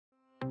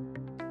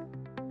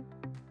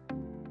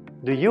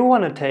Do you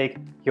want to take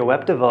your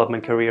web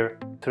development career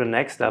to the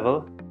next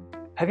level?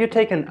 Have you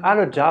taken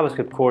other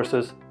JavaScript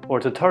courses or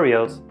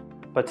tutorials,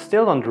 but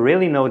still don't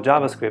really know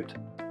JavaScript,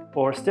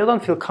 or still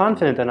don't feel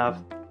confident enough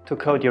to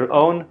code your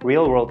own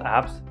real-world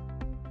apps?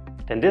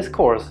 Then this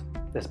course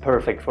is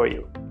perfect for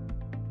you.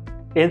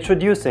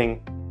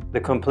 Introducing the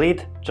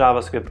Complete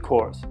JavaScript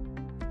course,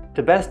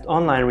 the best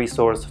online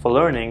resource for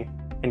learning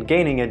and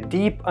gaining a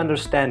deep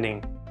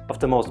understanding of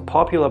the most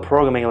popular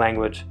programming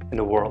language in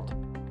the world.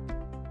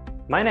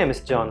 My name is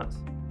Jonas.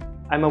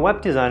 I'm a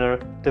web designer,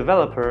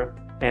 developer,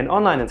 and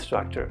online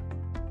instructor,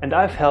 and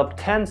I've helped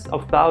tens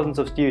of thousands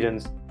of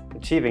students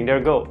achieving their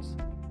goals.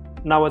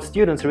 Now, what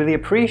students really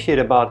appreciate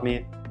about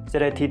me is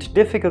that I teach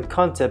difficult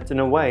concepts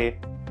in a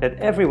way that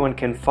everyone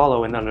can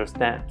follow and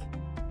understand.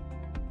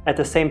 At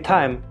the same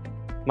time,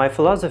 my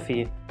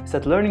philosophy is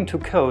that learning to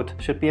code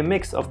should be a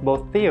mix of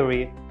both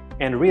theory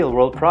and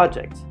real-world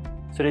projects,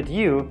 so that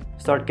you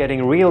start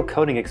getting real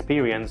coding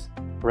experience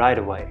right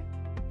away.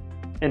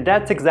 And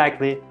that's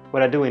exactly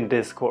what I do in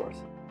this course.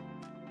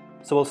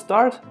 So we'll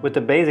start with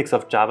the basics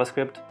of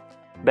JavaScript,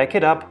 back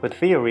it up with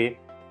theory,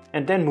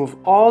 and then move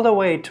all the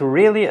way to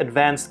really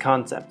advanced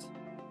concepts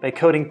by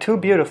coding two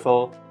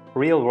beautiful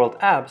real-world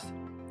apps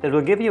that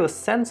will give you a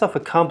sense of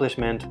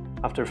accomplishment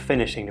after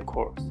finishing the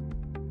course.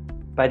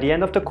 By the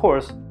end of the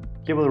course,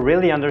 you will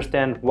really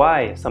understand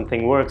why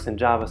something works in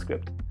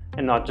JavaScript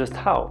and not just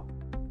how,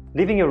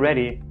 leaving you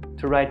ready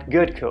to write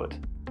good code,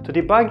 to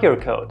debug your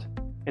code,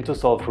 and to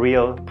solve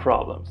real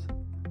problems.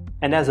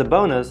 And as a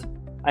bonus,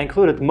 I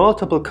included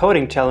multiple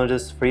coding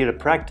challenges for you to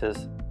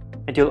practice,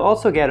 and you'll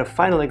also get a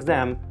final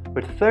exam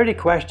with 30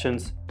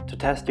 questions to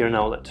test your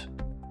knowledge.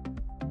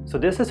 So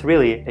this is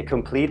really a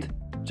complete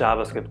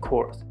JavaScript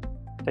course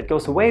that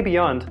goes way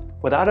beyond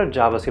what other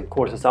JavaScript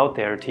courses out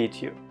there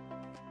teach you.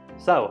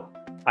 So,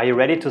 are you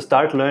ready to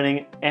start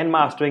learning and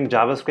mastering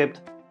JavaScript?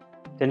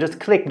 Then just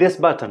click this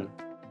button,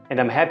 and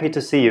I'm happy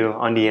to see you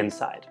on the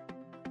inside.